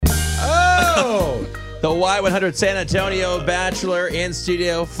Hello! The Y100 San Antonio Bachelor in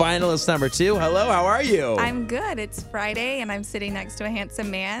studio, finalist number 2. Hello, how are you? I'm good. It's Friday, and I'm sitting next to a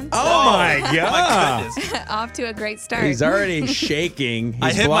handsome man. Oh, my God. My goodness. Off to a great start. He's already shaking. He's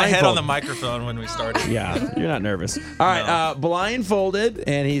I hit my head on the blindfolded. microphone when we started. Yeah, you're not nervous. All right, blindfolded,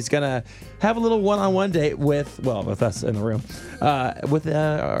 and he's going to have a little one-on-one date with us in the room, with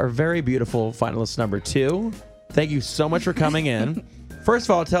our very beautiful finalist number 2. Thank you so much for coming in. First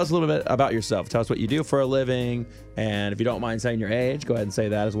of all, tell us a little bit about yourself. Tell us what you do for a living, and if you don't mind saying your age, go ahead and say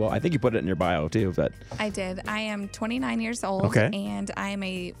that as well. I think you put it in your bio, too. But I did. I am 29 years old, Okay. and I am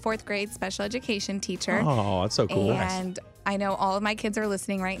a 4th grade special education teacher. Oh, that's so cool. And I know all of my kids are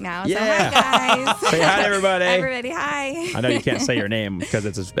listening right now. Yeah. So hi, guys. Say hi to everybody. Everybody, hi. I know you can't say your name because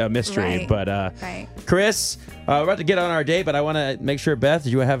it's a mystery, Right. but Right. Chris, we're about to get on our date, but I want to make sure, Beth, do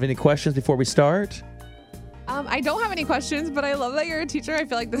you have any questions before we start? I don't have any questions, but I love that you're a teacher. I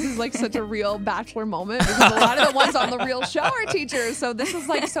feel like this is like such a real Bachelor moment because a lot of the ones on the real show are teachers. So this is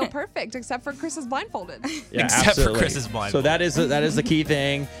like so perfect, except for Chris is blindfolded. Yeah, Except for absolutely. Chris is blindfolded. So that is the key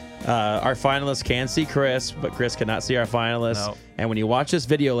thing. Our finalists can see Chris, but Chris cannot see our finalists. No. And when you watch this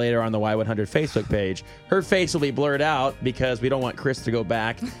video later on the Y100 Facebook page, her face will be blurred out because we don't want Chris to go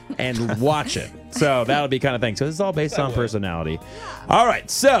back and watch it. So that'll be kind of thing. So this is all based on personality. All right.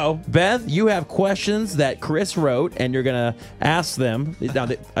 So Beth, you have questions that Chris wrote, and you're gonna ask them. Now, I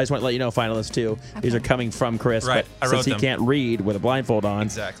just want to let you know, finalists too. These are coming from Chris, Right. I but wrote since he them. can't read with a blindfold on,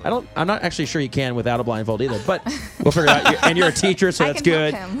 Exactly. I'm not actually sure you can without a blindfold either. But we'll figure it out. And you're a teacher, so I that's can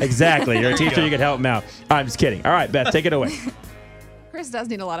good. help him. Exactly. You're a There you teacher. go. You can help him out. I'm just kidding. All right, Beth, take it away. Chris does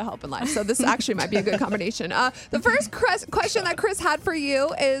need a lot of help in life, so this actually might be a good combination. The first question that Chris had for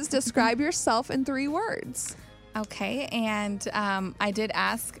you is describe yourself in 3 words. Okay, and I did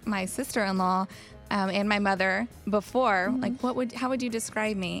ask my sister-in-law and my mother before, like, how would you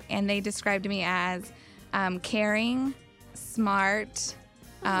describe me? And they described me as caring, smart,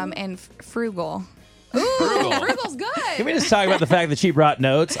 and frugal. Ooh, frugal's good. Can we just talk about the fact that she brought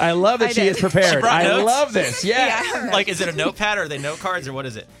notes? I love that I she did. is prepared. She brought I notes? love this. Yeah. Yeah. Like, is it a notepad or are they note cards or what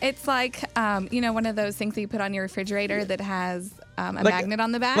is it? It's like, one of those things that you put on your refrigerator that has a magnet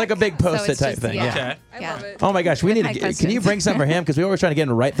on the back. like a big So Post-it it's type just- thing, yeah. Okay. I Yeah. love it. Oh my gosh, we need Good to. night Can you questions. bring some for him? Because we always trying to get him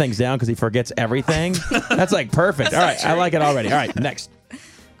to write things down because he forgets everything. That's like perfect. All right, I like it already. All right, next.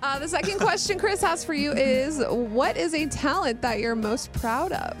 The second question Chris has for you is, what is a talent that you're most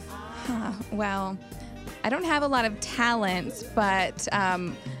proud of? Well, I don't have a lot of talent, but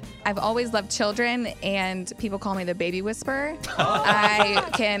I've always loved children, and people call me the baby whisperer. I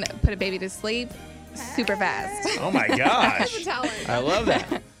can put a baby to sleep super fast. Oh my That's gosh, a talent. I love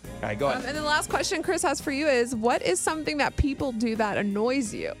that. All right, go And ahead. then the last question Chris has for you is, what is something that people do that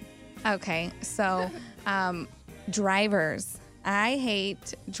annoys you? Okay, so drivers. I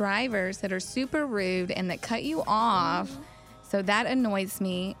hate drivers that are super rude and that cut you off. So that annoys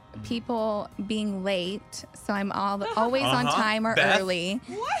me. People being late. So I'm always on time or Beth? early.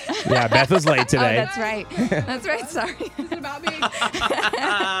 Yeah, Beth was late Oh, today. that's right. That's right. Sorry. Is it about me?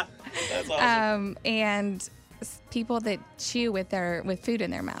 That's awesome. And people that chew with food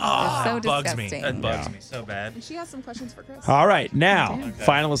in their mouth. Oh, It's so that bugs disgusting. me. That bugs Yeah. me so bad. She has some questions for Chris. All right, now Okay.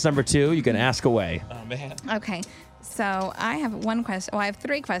 finalist number 2. You can ask away. Oh, man. Okay. So I have one question. Well, I have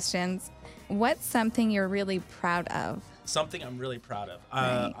 3 questions. What's something you're really proud of? Something I'm really proud of.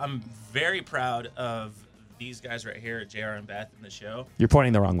 Right. I'm very proud of these guys right here, JR and Beth in the show. You're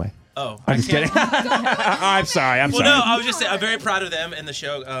pointing the wrong way. Oh, I'm just kidding. I'm sorry. I'm Well, sorry. no, I was just saying, I'm very proud of them in the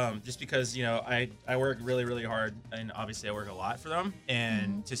show, just because, I work really, really hard, and obviously I work a lot for them,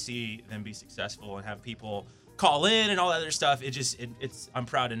 and to see them be successful and have people call in and all that other stuff, I'm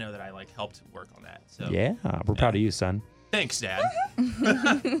proud to know that I, helped work on that. So Yeah, we're proud of you, son. Thanks, Dad.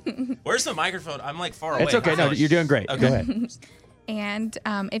 Where's the microphone? I'm, far away. It's okay. No, you're doing great. Okay. Go ahead. And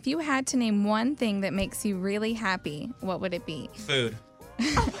if you had to name one thing that makes you really happy, what would it be? Food.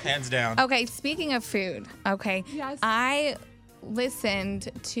 Hands down. Okay, speaking of food, okay. Yes. I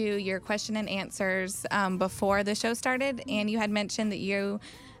listened to your question and answers before the show started, and you had mentioned that you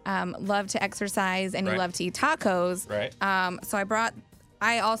love to exercise and you Right. love to eat tacos. Right. So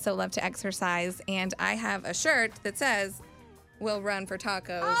I also love to exercise, and I have a shirt that says, "We'll run for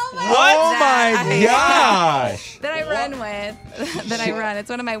tacos." Oh my gosh. That I run with. That I run. It's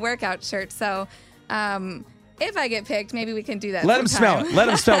one of my workout shirts. So if I get picked, maybe we can do that Let him smell sometime. it. Let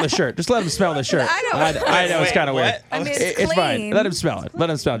him smell the shirt. Just let him smell the shirt. I know. I know it's Wait, kind of weird. what? I mean, It's fine. clean. Let him smell it. Let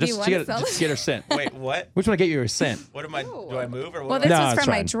him smell it. You Just wanna get, smell just it? get her scent. Wait, what? Which one to get you a scent? What am I? Do I move or what? Well, do I- this No, was it's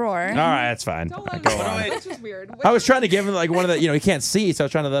from my fine. drawer. All right, that's fine. Don't let him Go know. on. That's just weird. I was trying to give him like one of the, he can't see, so I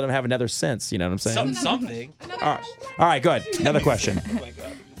was trying to let him have another sense. You know what I'm saying? something. All right, go ahead. Another question. Oh my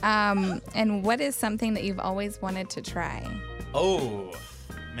God. And what is something that you've always wanted to try? Oh,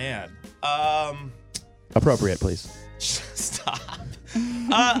 man. Appropriate, please. Stop.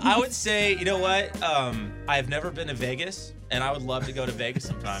 I would say, you know what? I've never been to Vegas, and I would love to go to Vegas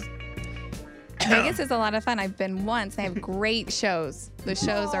sometime. Vegas is a lot of fun. I've been once. They have great shows. The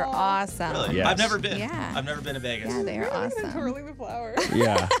shows are awesome. Really? Yes. I've never been. Yeah. I've never been to Vegas. Yeah, they are awesome. Twirling the flower.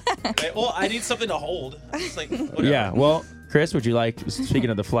 Yeah. Okay, well, I need something to hold. It's like, whatever. Yeah. Well, Chris, would you like,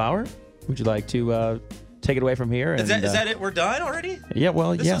 speaking of the flower, would you like to take it away from here? Is that it? We're done already? Yeah,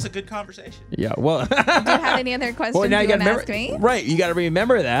 well, This yeah. was a good conversation. Yeah, well. Do you have any other questions Well, now you you want got to to ask me? remember, right? You got to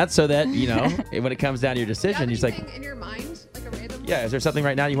remember that so that when it comes down to your decision, you're just like, in your mind, like a random. yeah. Is there something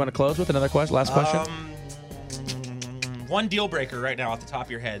right now you want to close with? Another question? Last question? One deal breaker right now off the top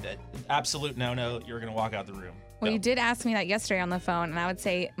of your head. That absolute no. You're gonna walk out the room. Well, Go. you did ask me that yesterday on the phone, and I would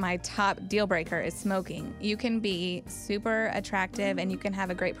say my top deal breaker is smoking. You can be super attractive, and you can have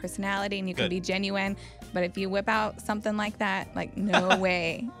a great personality, and you can Good. be genuine, but if you whip out something like that, like, no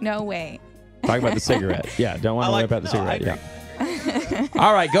way. No way. Talk about the cigarette. Yeah, don't want to whip out the I cigarette. agree. Yeah.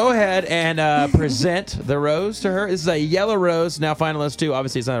 All right, go ahead and present the rose to her. This is a yellow rose. Now, finalist 2.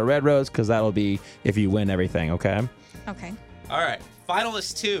 Obviously, it's not a red rose because that'll be if you win everything, okay? Okay. All right,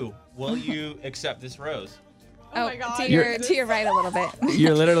 finalist 2. Will you accept this rose? Oh my God. To your right a little bit.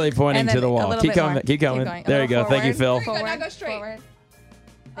 You're literally pointing And to then the a wall. little Keep bit coming. more. Keep coming. going. A There you go. little Thank you, Phil. forward. Now go straight. Forward.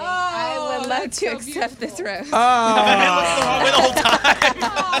 Oh, I would love that's to so accept this beautiful. rose. Oh. The whole time.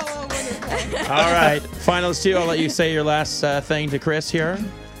 Oh, wonderful. All right, finalist 2. I'll let you say your last thing to Chris here.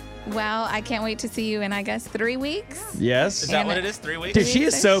 Well, I can't wait to see you in, I guess, 3 weeks. Yes. Is that And- what it is? 3 weeks? Dude, she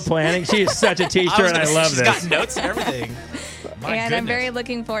is so planning. She is such a teacher, and I love She's this. got notes and everything. My And I'm goodness. very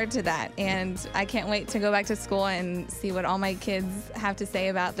looking forward to that. And I can't wait to go back to school and see what all my kids have to say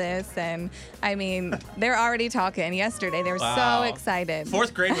about this. And I mean, they're already talking yesterday. They were Wow. so excited.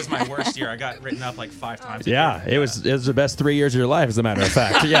 4th grade was my worst year. I got written up like 5 times. Yeah, it was the best 3 years of your life, as a matter of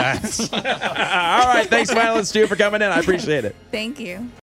fact. Yeah. All right, thanks, finalist 2, for coming in. I appreciate it. Thank you.